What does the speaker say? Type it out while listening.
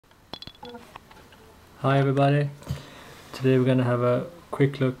Hi everybody, today we're gonna have a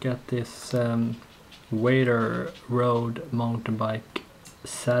quick look at this WADER road mountain bike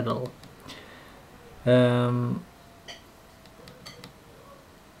saddle. As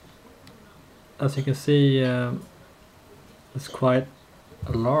you can see, it's quite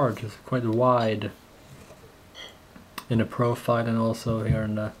large, it's quite wide in the profile and also here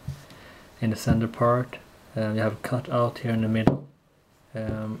in the center part. You have a cut out here in the middle,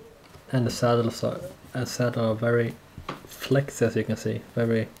 and the saddles are very flexy, as you can see,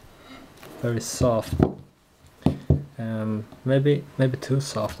 very soft. Maybe too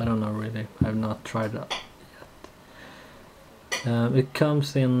soft, I don't know really, I've not tried that yet. It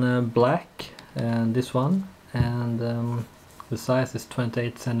comes in black, and this one, and the size is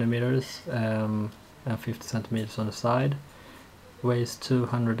 28 centimeters and 50 centimeters on the side. Weighs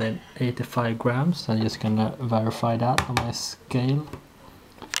 285 grams. I'm just gonna verify that on my scale,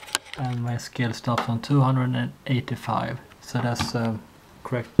 and my scale stops on 285, so that's the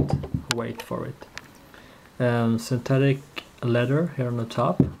correct weight for it. Synthetic leather here on the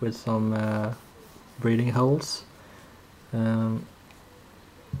top with some breathing holes, and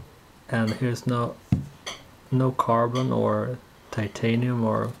here's no carbon or titanium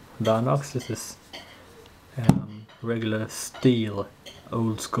or Danox. This is regular steel,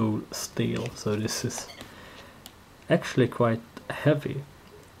 old school steel, so this is actually quite heavy,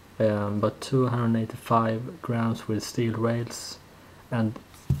 but 285 grams with steel rails and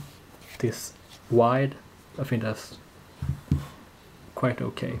this wide, I think that's quite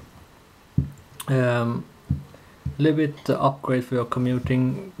okay. A little bit upgrade for your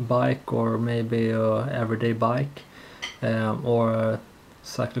commuting bike, or maybe a everyday bike, or a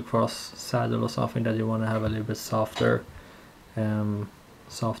cyclocross saddle or something that you want to have a little bit softer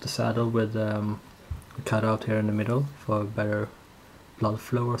saddle with a cutout here in the middle for better blood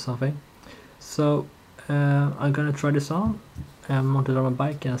flow or something. So I'm gonna try this on and mount it on my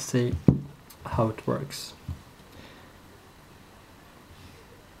bike and see how it works.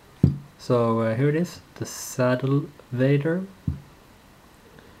 So here it is, the saddle WADER.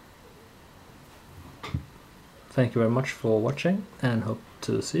 Thank you very much for watching, and hope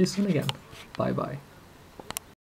to see you soon again. Bye bye.